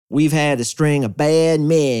We've had a string of bad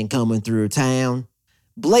men coming through town.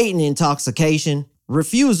 Blatant intoxication,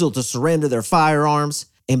 refusal to surrender their firearms,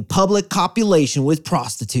 and public copulation with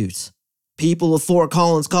prostitutes. People of Fort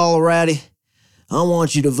Collins, Colorado, I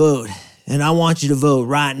want you to vote, and I want you to vote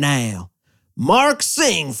right now. Mark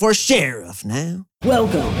Sing for sheriff now.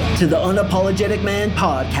 Welcome to the Unapologetic Man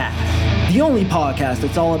Podcast, the only podcast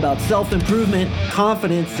that's all about self-improvement,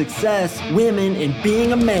 confidence, success, women, and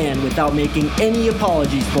being a man without making any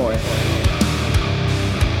apologies for it.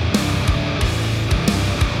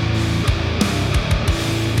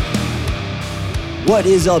 What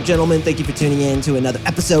is up, gentlemen? Thank you for tuning in to another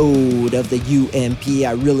episode of the UMP.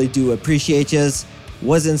 I really do appreciate yous.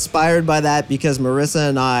 Was inspired by that because Marissa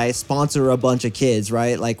and I sponsor a bunch of kids,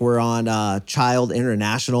 right? Like we're on Child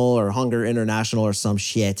International or Hunger International or some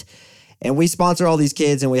shit. And we sponsor all these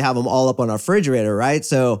kids and we have them all up on our refrigerator, right?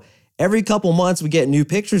 So every couple months we get new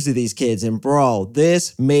pictures of these kids. And bro,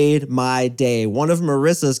 this made my day. One of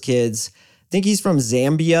Marissa's kids, I think he's from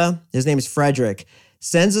Zambia. His name is Frederick.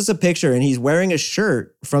 Sends us a picture and he's wearing a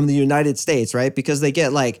shirt from the United States, right? Because they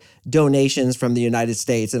get like donations from the United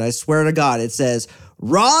States. And I swear to God, it says,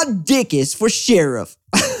 Rod Dickus for sheriff.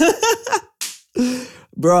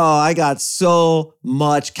 Bro, I got so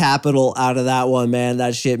much capital out of that one, man.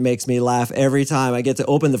 That shit makes me laugh every time I get to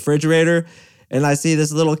open the refrigerator and I see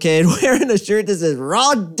this little kid wearing a shirt that says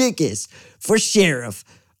Rod Dickus for sheriff.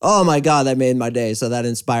 Oh my God, that made my day. So that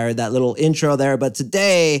inspired that little intro there. But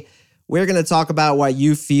today, we're going to talk about why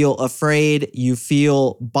you feel afraid, you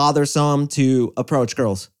feel bothersome to approach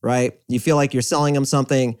girls, right? You feel like you're selling them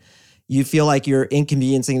something. You feel like you're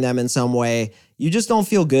inconveniencing them in some way. You just don't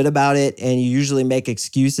feel good about it, and you usually make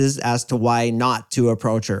excuses as to why not to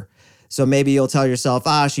approach her. So maybe you'll tell yourself,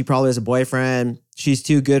 she probably has a boyfriend. She's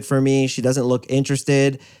too good for me. She doesn't look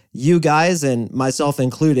interested. You guys, and myself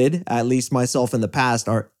included, at least myself in the past,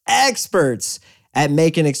 are experts at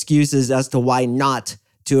making excuses as to why not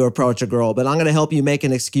to approach a girl. But I'm going to help you make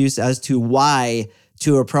an excuse as to why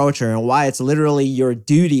to approach her and why it's literally your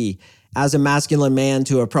duty as a masculine man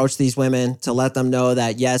to approach these women, to let them know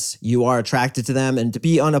that, yes, you are attracted to them and to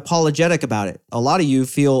be unapologetic about it. A lot of you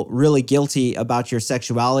feel really guilty about your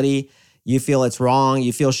sexuality. You feel it's wrong.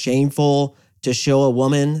 You feel shameful to show a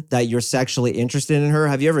woman that you're sexually interested in her.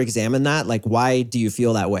 Have you ever examined that? Like, why do you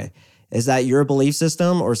feel that way? Is that your belief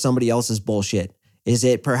system or somebody else's bullshit? Is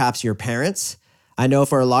it perhaps your parents? I know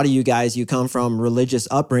for a lot of you guys, you come from religious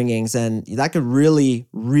upbringings, and that could really,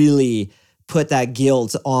 really put that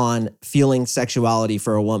guilt on feeling sexuality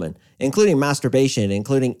for a woman, including masturbation,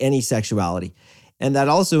 including any sexuality. And that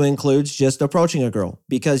also includes just approaching a girl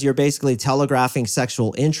because you're basically telegraphing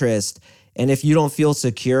sexual interest. And if you don't feel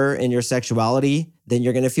secure in your sexuality, then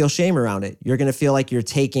you're going to feel shame around it. You're going to feel like you're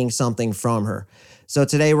taking something from her. So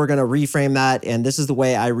today we're going to reframe that. And this is the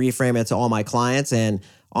way I reframe it to all my clients. And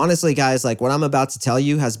honestly, guys, like what I'm about to tell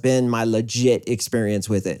you has been my legit experience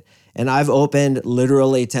with it. And I've opened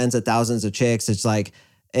literally tens of thousands of chicks.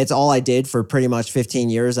 It's all I did for pretty much 15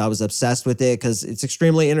 years. I was obsessed with it because it's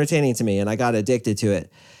extremely entertaining to me and I got addicted to it.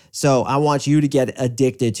 So I want you to get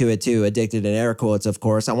addicted to it too. Addicted in air quotes, of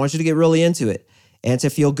course. I want you to get really into it and to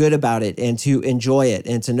feel good about it and to enjoy it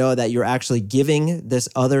and to know that you're actually giving this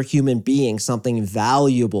other human being something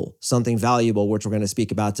valuable, which we're going to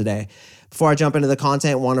speak about today. Before I jump into the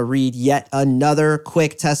content, I want to read yet another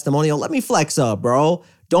quick testimonial. Let me flex up, bro.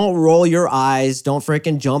 Don't roll your eyes. Don't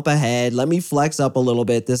freaking jump ahead. Let me flex up a little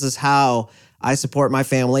bit. This is how I support my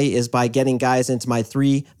family, is by getting guys into my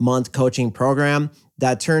 3-month coaching program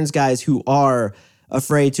that turns guys who are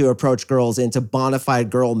afraid to approach girls into bona fide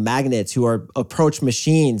girl magnets who are approach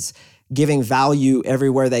machines, giving value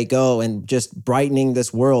everywhere they go and just brightening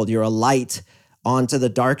this world. You're a light onto the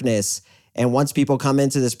darkness. And once people come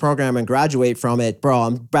into this program and graduate from it, bro,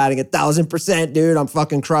 I'm batting 1,000%, dude. I'm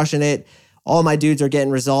fucking crushing it. All my dudes are getting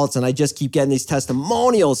results and I just keep getting these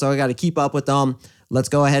testimonials. So I got to keep up with them. Let's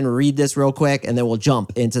go ahead and read this real quick and then we'll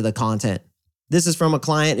jump into the content. This is from a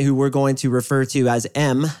client who we're going to refer to as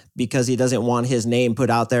M because he doesn't want his name put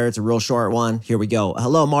out there. It's a real short one. Here we go.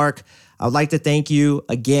 Hello, Mark. I would like to thank you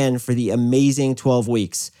again for the amazing 12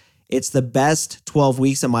 weeks. It's the best 12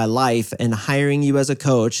 weeks of my life, and hiring you as a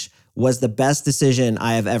coach was the best decision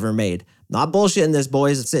I have ever made. Not bullshitting this,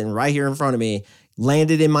 boys. It's sitting right here in front of me.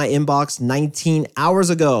 Landed in my inbox 19 hours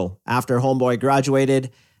ago after homeboy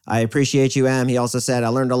graduated. I appreciate you, Em. He also said, I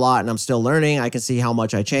learned a lot and I'm still learning. I can see how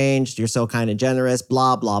much I changed. You're so kind and generous.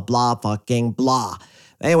 Blah, blah, blah, fucking blah.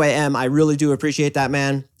 Anyway, Em, I really do appreciate that,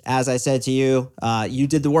 man. As I said to you, you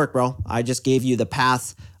did the work, bro. I just gave you the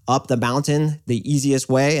path up the mountain the easiest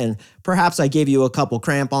way. And perhaps I gave you a couple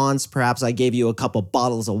crampons. Perhaps I gave you a couple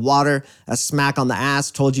bottles of water, a smack on the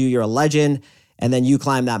ass, told you you're a legend. And then you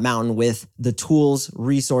climb that mountain with the tools,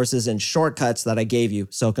 resources, and shortcuts that I gave you.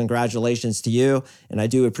 So congratulations to you. And I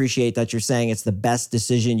do appreciate that you're saying it's the best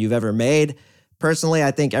decision you've ever made. Personally, I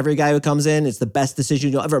think every guy who comes in, it's the best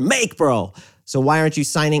decision you'll ever make, bro. So why aren't you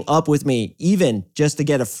signing up with me, even just to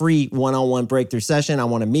get a free one-on-one breakthrough session? I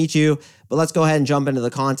want to meet you. But let's go ahead and jump into the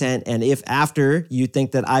content. And if after you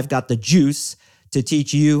think that I've got the juice to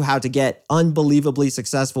teach you how to get unbelievably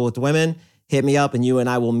successful with women, hit me up and you and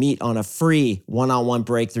I will meet on a free one-on-one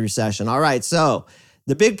breakthrough session. All right, so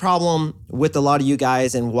the big problem with a lot of you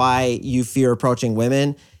guys and why you fear approaching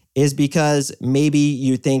women is because maybe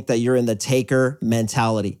you think that you're in the taker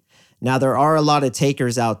mentality. Now, there are a lot of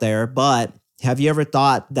takers out there, but have you ever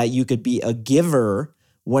thought that you could be a giver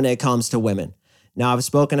when it comes to women? Now, I've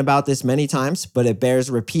spoken about this many times, but it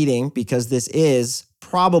bears repeating because this is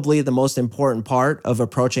probably the most important part of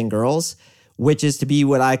approaching girls, which is to be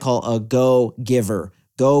what I call a go giver.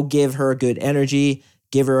 Go give her good energy,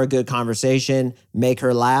 give her a good conversation, make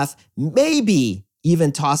her laugh, maybe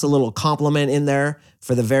even toss a little compliment in there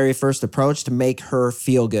for the very first approach to make her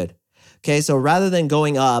feel good. Okay, so rather than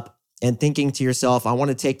going up and thinking to yourself, I want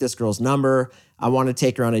to take this girl's number, I want to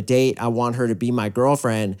take her on a date, I want her to be my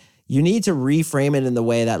girlfriend, you need to reframe it in the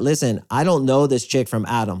way that, listen, I don't know this chick from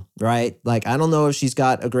Adam, right? Like, I don't know if she's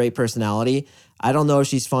got a great personality. I don't know if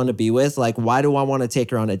she's fun to be with. Like, why do I want to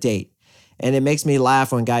take her on a date? And it makes me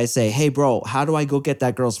laugh when guys say, hey, bro, how do I go get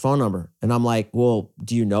that girl's phone number? And I'm like, well,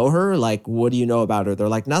 do you know her? Like, what do you know about her? They're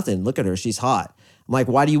like, nothing. Look at her. She's hot. I'm like,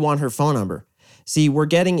 why do you want her phone number? See, we're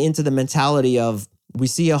getting into the mentality of we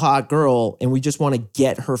see a hot girl and we just want to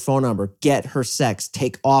get her phone number, get her sex,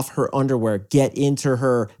 take off her underwear, get into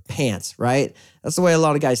her pants, right? That's the way a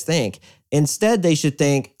lot of guys think. Instead, they should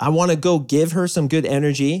think, I want to go give her some good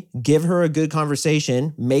energy, give her a good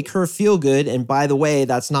conversation, make her feel good. And by the way,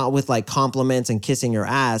 that's not with like compliments and kissing her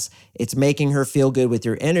ass. It's making her feel good with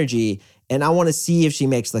your energy. And I want to see if she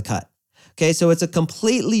makes the cut. Okay, so it's a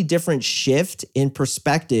completely different shift in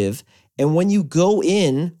perspective. And when you go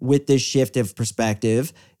in with this shift of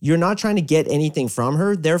perspective, you're not trying to get anything from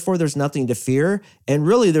her. Therefore, there's nothing to fear. And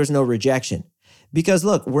really, there's no rejection. Because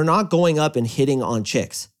look, we're not going up and hitting on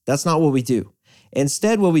chicks. That's not what we do.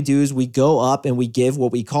 Instead, what we do is we go up and we give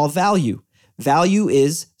what we call value. Value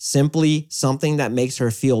is simply something that makes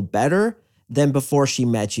her feel better than before she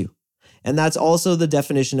met you. And that's also the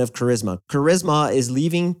definition of charisma. Charisma is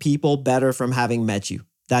leaving people better from having met you.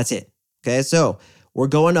 That's it. Okay, so we're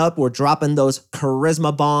going up, we're dropping those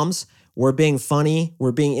charisma bombs, we're being funny,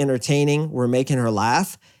 we're being entertaining, we're making her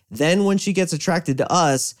laugh. Then when she gets attracted to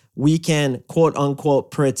us, we can quote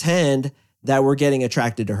unquote pretend that we're getting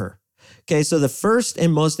attracted to her. Okay, so the first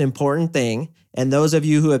and most important thing, and those of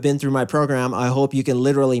you who have been through my program, I hope you can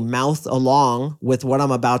literally mouth along with what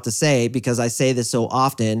I'm about to say because I say this so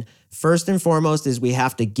often. First and foremost is we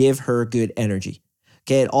have to give her good energy.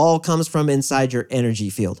 Okay, it all comes from inside your energy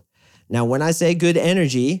field. Now, when I say good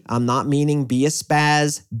energy, I'm not meaning be a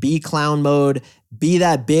spaz, be clown mode, be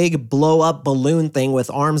that big blow up balloon thing with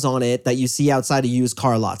arms on it that you see outside of used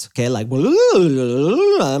car lots. Okay, like, I'm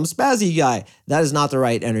a spazzy guy. That is not the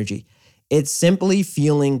right energy. It's simply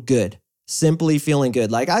feeling good. Simply feeling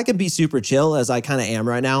good. Like I can be super chill as I kind of am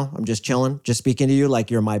right now. I'm just chilling, just speaking to you like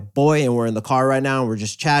you're my boy and we're in the car right now and we're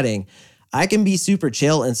just chatting. I can be super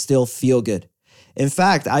chill and still feel good. In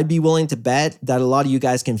fact, I'd be willing to bet that a lot of you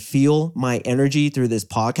guys can feel my energy through this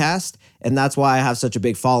podcast, and that's why I have such a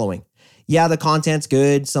big following. Yeah, the content's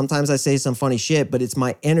good. Sometimes I say some funny shit, but it's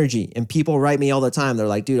my energy. And people write me all the time. They're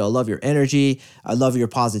like, dude, I love your energy. I love your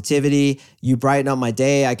positivity. You brighten up my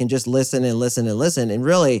day. I can just listen and listen and listen. And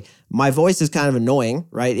really, my voice is kind of annoying,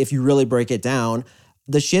 right? If you really break it down.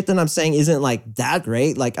 The shit that I'm saying isn't like that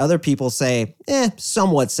great. Like other people say,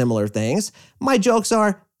 somewhat similar things. My jokes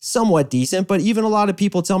are somewhat decent, but even a lot of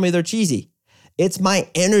people tell me they're cheesy. It's my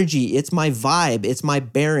energy, it's my vibe, it's my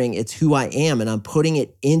bearing, it's who I am, and I'm putting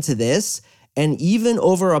it into this. And even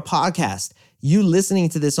over a podcast, you listening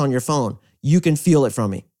to this on your phone, you can feel it from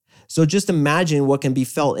me. So just imagine what can be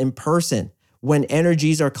felt in person when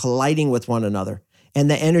energies are colliding with one another. And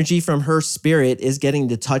the energy from her spirit is getting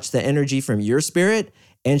to touch the energy from your spirit,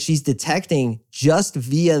 and she's detecting just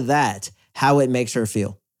via that how it makes her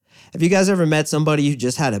feel. Have you guys ever met somebody who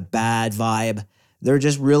just had a bad vibe? They're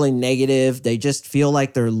just really negative. They just feel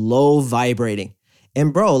like they're low vibrating.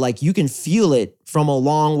 And bro, like you can feel it from a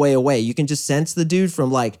long way away. You can just sense the dude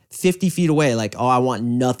from like 50 feet away. Like, oh, I want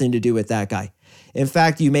nothing to do with that guy. In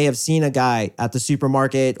fact, you may have seen a guy at the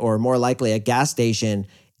supermarket or more likely a gas station,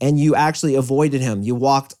 and you actually avoided him. You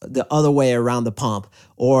walked the other way around the pump,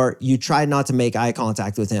 or you tried not to make eye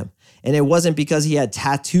contact with him. And it wasn't because he had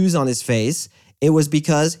tattoos on his face. It was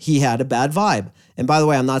because he had a bad vibe. And by the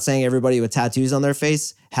way, I'm not saying everybody with tattoos on their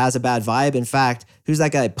face has a bad vibe. In fact, who's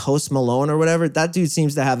that guy, Post Malone or whatever? That dude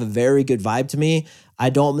seems to have a very good vibe to me. I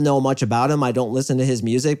don't know much about him. I don't listen to his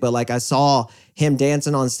music, but like I saw him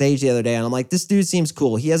dancing on stage the other day and I'm like, this dude seems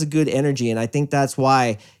cool. He has a good energy. And I think that's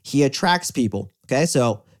why he attracts people. Okay,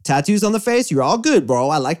 so tattoos on the face, you're all good, bro.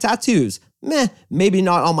 I like tattoos. Meh, maybe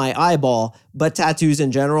not on my eyeball, but tattoos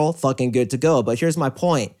in general, fucking good to go. But here's my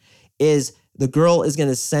point, is the girl is going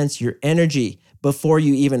to sense your energy before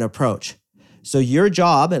you even approach. So your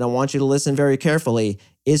job, and I want you to listen very carefully,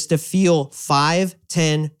 is to feel 5,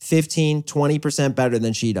 10, 15, 20% better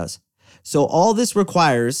than she does. So all this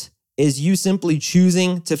requires is you simply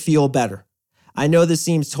choosing to feel better. I know this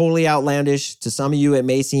seems totally outlandish. To some of you, it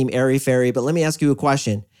may seem airy-fairy, but let me ask you a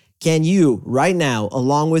question. Can you, right now,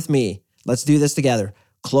 along with me, let's do this together,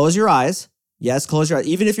 close your eyes. Yes, close your eyes.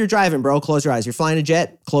 Even if you're driving, bro, close your eyes. You're flying a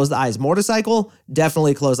jet, close the eyes. Motorcycle,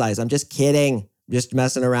 definitely close the eyes. I'm just kidding, just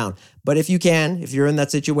messing around. But if you can, if you're in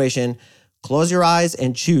that situation, close your eyes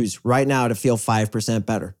and choose right now to feel 5%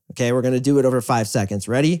 better. Okay, we're going to do it over 5 seconds.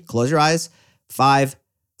 Ready? Close your eyes. 5,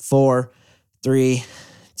 4, 3,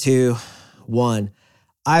 2, 1.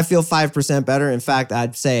 I feel 5% better. In fact,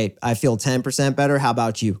 I'd say I feel 10% better. How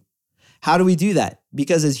about you? How do we do that?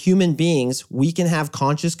 Because as human beings, we can have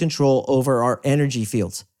conscious control over our energy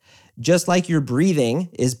fields. Just like your breathing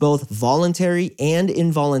is both voluntary and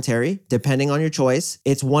involuntary, depending on your choice,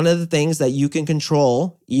 it's one of the things that you can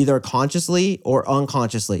control either consciously or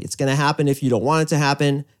unconsciously. It's going to happen if you don't want it to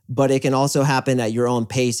happen, but it can also happen at your own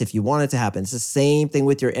pace if you want it to happen. It's the same thing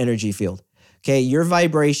with your energy field. Okay, your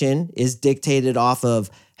vibration is dictated off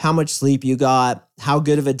of how much sleep you got, how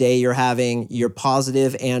good of a day you're having, your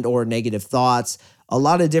positive and or negative thoughts, a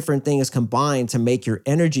lot of different things combined to make your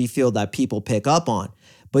energy field that people pick up on.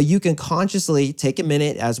 But you can consciously take a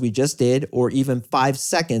minute as we just did, or even 5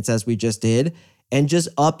 seconds as we just did, and just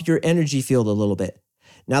up your energy field a little bit.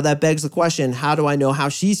 Now that begs the question, how do I know how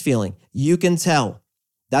she's feeling? You can tell.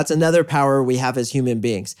 That's another power we have as human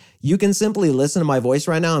beings. You can simply listen to my voice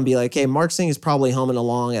right now and be like, hey, Mark Singh is probably humming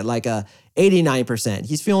along at like a 89%.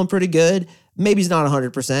 He's feeling pretty good. Maybe he's not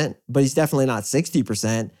 100%, but he's definitely not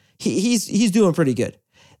 60%. He's doing pretty good.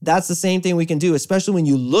 That's the same thing we can do, especially when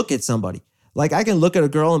you look at somebody. Like I can look at a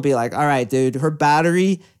girl and be like, all right, dude, her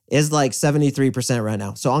battery is like 73% right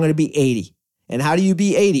now. So I'm going to be 80. And how do you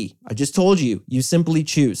be 80? I just told you, you simply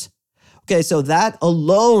choose. Okay, so that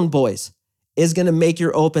alone, boys, is going to make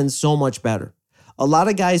your open so much better. A lot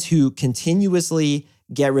of guys who continuously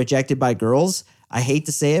get rejected by girls, I hate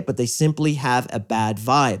to say it, but they simply have a bad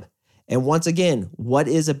vibe. And once again, what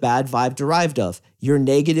is a bad vibe derived of? Your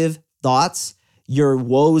negative thoughts, your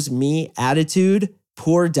woe's me attitude,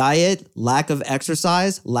 poor diet, lack of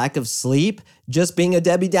exercise, lack of sleep, just being a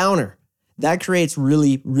Debbie Downer. That creates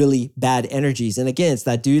really, really bad energies. And again, it's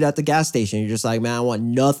that dude at the gas station. You're just like, man, I want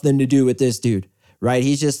nothing to do with this dude, right?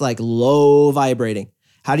 He's just like low vibrating.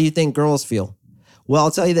 How do you think girls feel? Well,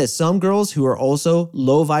 I'll tell you this, some girls who are also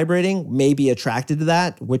low vibrating may be attracted to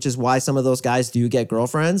that, which is why some of those guys do get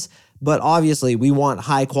girlfriends. But obviously, we want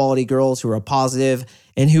high quality girls who are positive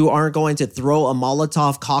and who aren't going to throw a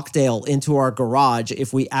Molotov cocktail into our garage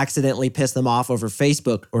if we accidentally piss them off over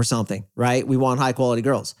Facebook or something, right? We want high quality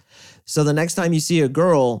girls. So the next time you see a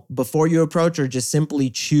girl, before you approach her, just simply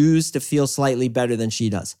choose to feel slightly better than she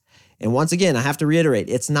does. And once again, I have to reiterate,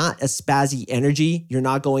 it's not a spazzy energy. You're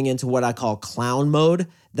not going into what I call clown mode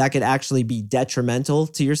that could actually be detrimental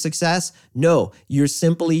to your success. No, you're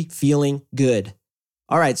simply feeling good.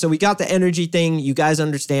 All right, so we got the energy thing. You guys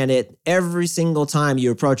understand it. Every single time you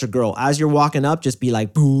approach a girl, as you're walking up, just be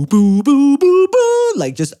like, boo, boo, boo, boo, boo.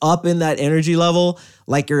 Like just up in that energy level,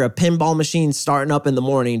 like you're a pinball machine starting up in the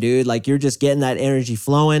morning, dude. Like you're just getting that energy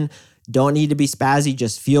flowing. Don't need to be spazzy,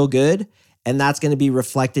 just feel good. And that's going to be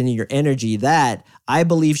reflected in your energy that I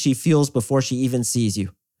believe she feels before she even sees you.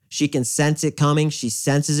 She can sense it coming. She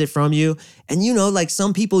senses it from you. And you know, like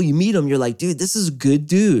some people, you meet them, you're like, dude, this is a good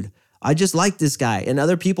dude. I just like this guy. And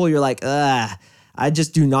other people, you're like, I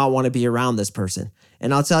just do not want to be around this person.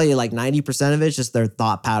 And I'll tell you, like 90% of it's just their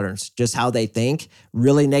thought patterns, just how they think.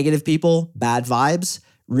 Really negative people, bad vibes.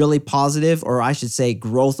 Really positive, or I should say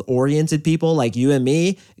growth-oriented people like you and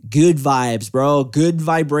me, good vibes, bro. Good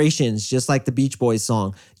vibrations, just like the Beach Boys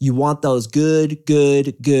song. You want those good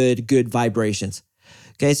vibrations.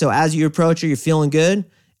 Okay, so as you approach her, you're feeling good,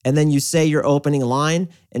 and then you say your opening line,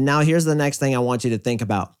 and now here's the next thing I want you to think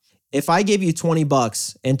about. If I gave you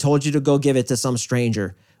 $20 and told you to go give it to some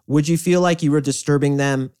stranger, Would you feel like you were disturbing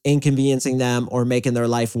them, inconveniencing them, or making their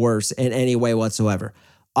life worse in any way whatsoever?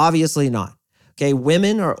 Obviously not. Okay,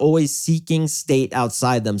 women are always seeking state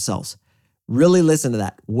outside themselves. Really listen to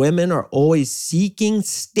that. Women are always seeking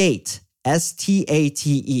state,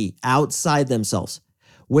 S-T-A-T-E, outside themselves,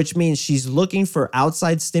 which means she's looking for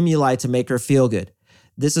outside stimuli to make her feel good.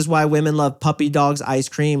 This is why women love puppy dogs, ice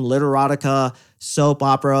cream, literotica, soap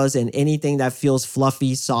operas, and anything that feels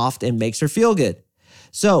fluffy, soft, and makes her feel good.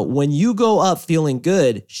 So when you go up feeling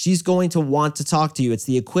good, she's going to want to talk to you. It's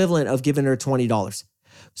the equivalent of giving her $20.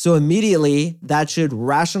 So immediately that should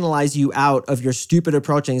rationalize you out of your stupid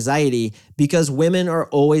approach anxiety because women are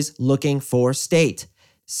always looking for state.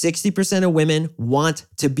 60% of women want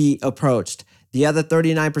to be approached. The other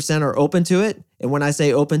 39% are open to it. And when I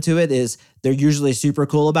say open to it is they're usually super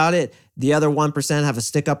cool about it. The other 1% have a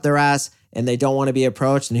stick up their ass and they don't want to be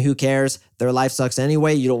approached and who cares? Their life sucks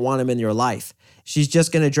anyway. You don't want them in your life. She's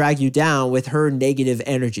just going to drag you down with her negative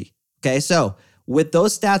energy. Okay, so with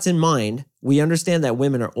those stats in mind, we understand that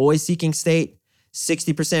women are always seeking state.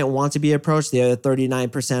 60% want to be approached. The other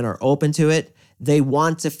 39% are open to it. They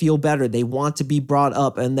want to feel better. They want to be brought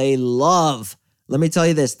up and they love, let me tell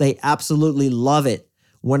you this, they absolutely love it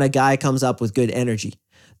when a guy comes up with good energy.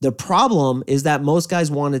 The problem is that most guys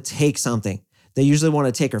want to take something. They usually want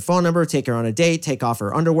to take her phone number, take her on a date, take off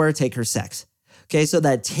her underwear, take her sex. Okay, so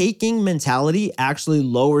that taking mentality actually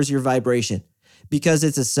lowers your vibration because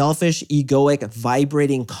it's a selfish, egoic,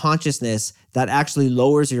 vibrating consciousness that actually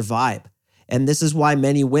lowers your vibe. And this is why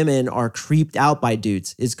many women are creeped out by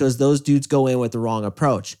dudes, is because those dudes go in with the wrong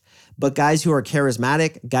approach. But guys who are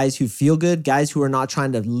charismatic, guys who feel good, guys who are not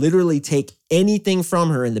trying to literally take anything from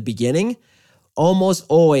her in the beginning, almost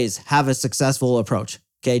always have a successful approach.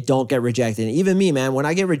 Okay, don't get rejected. And even me, man, when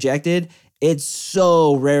I get rejected, it's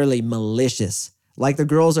so rarely malicious. Like the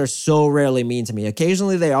girls are so rarely mean to me.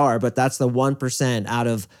 Occasionally they are, but that's the 1% out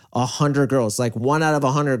of 100 girls. Like 1 out of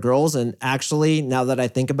 100 girls, and actually, now that I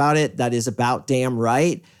think about it, that is about damn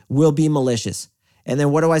right, will be malicious. And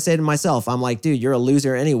then what do I say to myself? I'm like, dude, you're a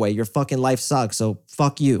loser anyway. Your fucking life sucks, so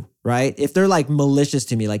fuck you, right? If they're like malicious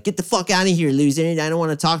to me, like, get the fuck out of here, loser, I don't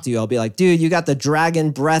want to talk to you. I'll be like, dude, you got the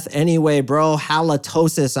dragon breath anyway, bro.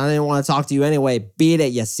 Halitosis, I didn't want to talk to you anyway. Beat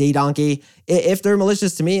it, you sea donkey. If they're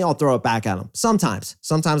malicious to me, I'll throw it back at them. Sometimes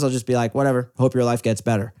I'll just be like, whatever, hope your life gets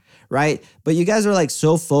better, right? But you guys are like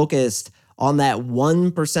so focused on that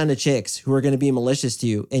 1% of chicks who are going to be malicious to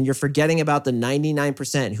you, and you're forgetting about the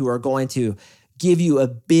 99% who are going to give you a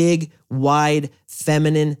big, wide,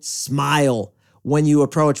 feminine smile when you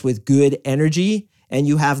approach with good energy and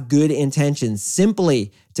you have good intentions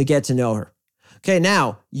simply to get to know her. Okay,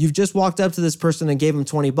 now you've just walked up to this person and gave them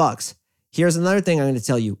 $20. Here's another thing I'm going to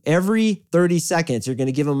tell you. Every 30 seconds, you're going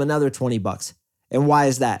to give them another $20. And why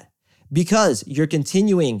is that? Because you're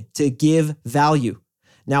continuing to give value.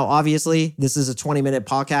 Now, obviously, this is a 20-minute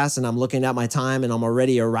podcast and I'm looking at my time and I'm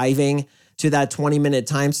already arriving to that 20-minute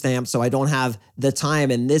timestamp, so I don't have the time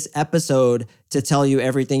in this episode to tell you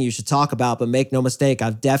everything you should talk about. But make no mistake,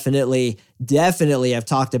 I've definitely have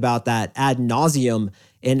talked about that ad nauseum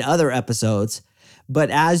in other episodes. But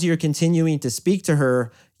as you're continuing to speak to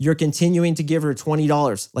her, you're continuing to give her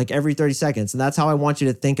 $20 like every 30 seconds. And that's how I want you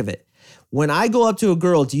to think of it. When I go up to a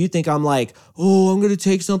girl, do you think I'm like, oh, I'm going to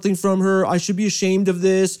take something from her. I should be ashamed of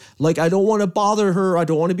this. Like, I don't want to bother her. I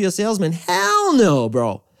don't want to be a salesman. Hell no,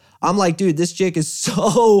 bro. I'm like, dude, this chick is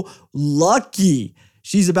so lucky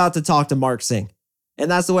she's about to talk to Mark Sing.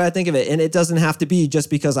 And that's the way I think of it. And it doesn't have to be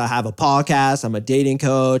just because I have a podcast, I'm a dating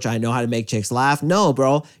coach, I know how to make chicks laugh. No,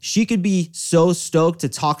 bro, she could be so stoked to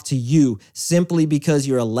talk to you simply because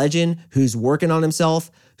you're a legend who's working on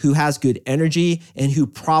himself, who has good energy, and who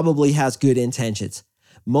probably has good intentions.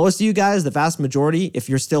 Most of you guys, the vast majority, if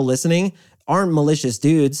you're still listening, aren't malicious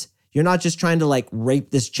dudes. You're not just trying to like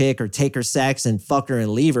rape this chick or take her sex and fuck her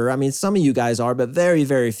and leave her. I mean, some of you guys are, but very,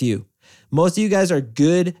 very few. Most of you guys are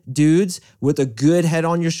good dudes with a good head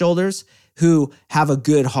on your shoulders who have a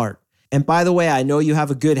good heart. And by the way, I know you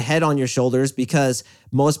have a good head on your shoulders because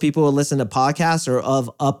most people who listen to podcasts are of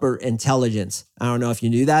upper intelligence. I don't know if you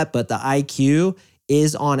knew that, but the IQ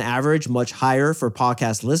is on average much higher for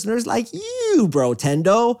podcast listeners like you, bro,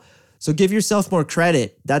 Tendo. So give yourself more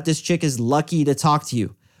credit that this chick is lucky to talk to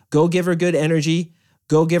you. Go give her good energy.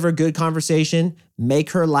 Go give her good conversation.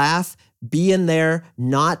 Make her laugh. Be in there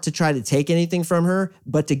not to try to take anything from her,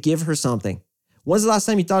 but to give her something. When's the last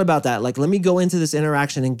time you thought about that? Like, let me go into this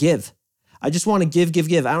interaction and give. I just want to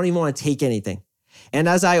give. I don't even want to take anything. And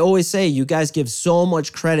as I always say, you guys give so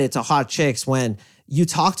much credit to hot chicks when you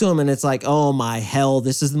talk to them and it's like, oh my hell,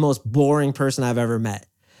 this is the most boring person I've ever met.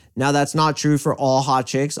 Now, that's not true for all hot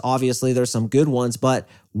chicks. Obviously, there's some good ones, but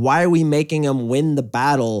why are we making them win the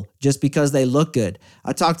battle just because they look good?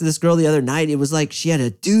 I talked to this girl the other night. It was like she had a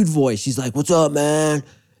dude voice. She's like, "What's up, man?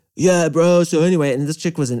 Yeah, bro." So anyway, and this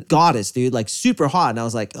chick was a goddess, dude, like super hot. And I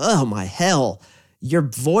was like, oh my hell, your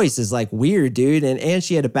voice is like weird, dude. And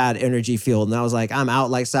she had a bad energy field. And I was like, I'm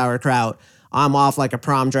out like sauerkraut. I'm off like a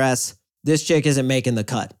prom dress. This chick isn't making the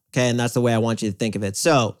cut. Okay. And that's the way I want you to think of it.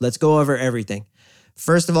 So let's go over everything.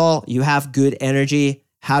 First of all, you have good energy.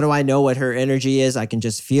 How do I know what her energy is? I can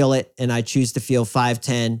just feel it. And I choose to feel 5,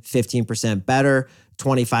 10, 15% better,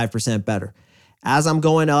 25% better. As I'm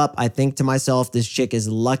going up, I think to myself, this chick is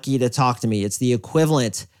lucky to talk to me. It's the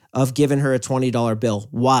equivalent of giving her a $20 bill.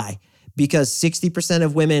 Why? Because 60%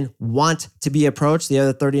 of women want to be approached. The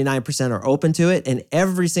other 39% are open to it. And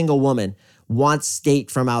every single woman wants state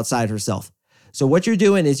from outside herself. So what you're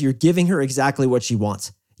doing is you're giving her exactly what she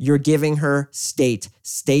wants. You're giving her state.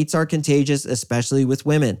 States are contagious, especially with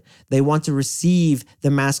women. They want to receive the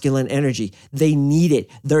masculine energy. They need it.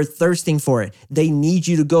 They're thirsting for it. They need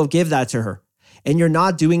you to go give that to her. And you're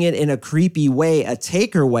not doing it in a creepy way, a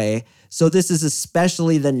taker way. So this is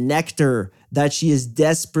especially the nectar that she is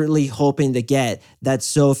desperately hoping to get that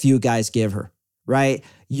so few guys give her, right?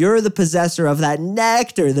 You're the possessor of that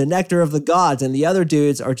nectar, the nectar of the gods, and the other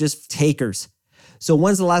dudes are just takers. So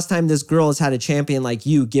when's the last time this girl has had a champion like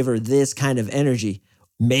you give her this kind of energy?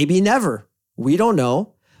 Maybe never. We don't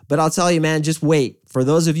know. But I'll tell you, man, just wait. For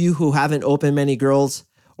those of you who haven't opened many girls,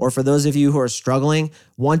 or for those of you who are struggling,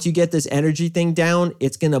 once you get this energy thing down,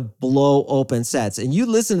 it's going to blow open sets. And you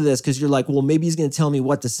listen to this because you're like, well, maybe he's going to tell me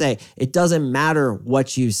what to say. It doesn't matter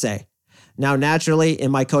what you say. Now, naturally,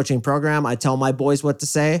 in my coaching program, I tell my boys what to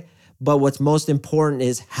say. But what's most important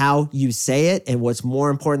is how you say it. And what's more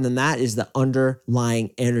important than that is the underlying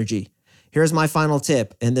energy. Here's my final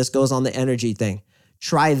tip, and this goes on the energy thing.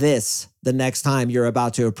 Try this the next time you're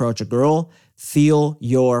about to approach a girl. Feel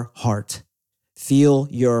your heart. Feel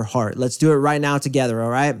your heart. Let's do it right now together, all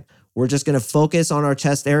right? We're just going to focus on our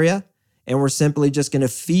chest area, and we're simply just going to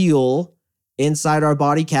feel inside our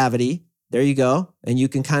body cavity. There you go. And you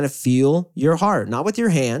can kind of feel your heart, not with your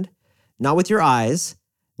hand, not with your eyes,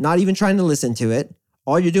 not even trying to listen to it.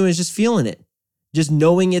 All you're doing is just feeling it, just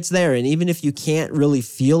knowing it's there. And even if you can't really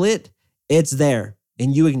feel it, it's there.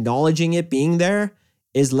 And you acknowledging it being there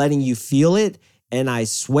is letting you feel it. And I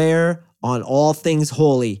swear on all things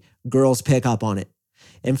holy, girls pick up on it.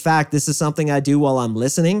 In fact, this is something I do while I'm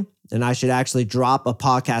listening, and I should actually drop a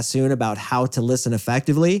podcast soon about how to listen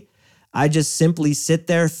effectively. I just simply sit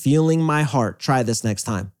there feeling my heart. Try this next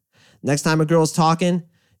time. Next time a girl's talking,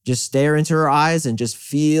 just stare into her eyes and just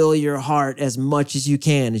feel your heart as much as you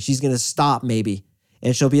can. And she's going to stop maybe.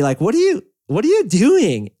 And she'll be like, what are you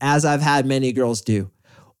doing? As I've had many girls do.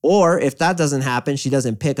 Or if that doesn't happen, she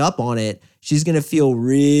doesn't pick up on it, she's going to feel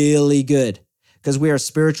really good. Because we are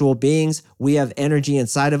spiritual beings, we have energy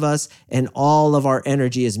inside of us, and all of our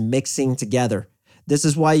energy is mixing together. This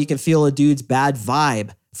is why you can feel a dude's bad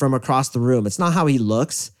vibe from across the room. It's not how he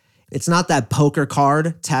looks. It's not that poker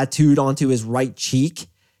card tattooed onto his right cheek.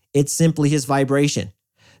 It's simply his vibration.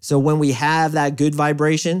 So when we have that good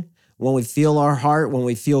vibration, when we feel our heart, when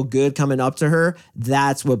we feel good coming up to her,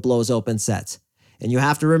 that's what blows open sets. And you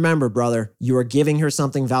have to remember, brother, you are giving her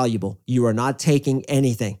something valuable. You are not taking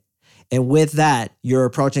anything. And with that, your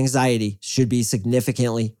approach anxiety should be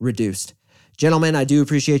significantly reduced. Gentlemen, I do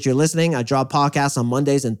appreciate your listening. I drop podcasts on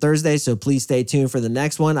Mondays and Thursdays, so please stay tuned for the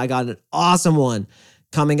next one. I got an awesome one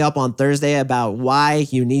coming up on Thursday about why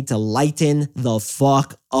you need to lighten the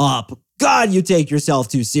fuck up. God, you take yourself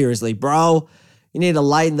too seriously, bro. You need to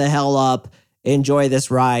lighten the hell up. Enjoy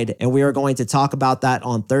this ride. And we are going to talk about that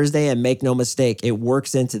on Thursday. And make no mistake, it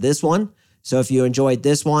works into this one. So if you enjoyed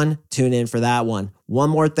this one, tune in for that one. One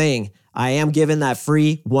more thing. I am giving that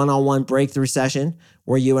free one-on-one breakthrough session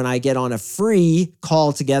where you and I get on a free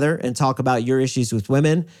call together and talk about your issues with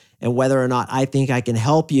women and whether or not I think I can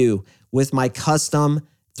help you with my custom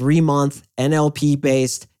 3-month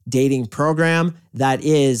NLP-based dating program that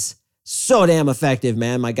is so damn effective,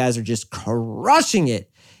 man. My guys are just crushing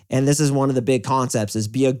it. And this is one of the big concepts is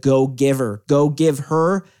be a go-giver. Go give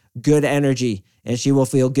her good energy and she will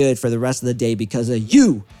feel good for the rest of the day because of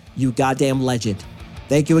you, you goddamn legend.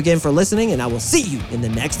 Thank you again for listening, and I will see you in the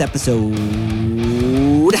next episode.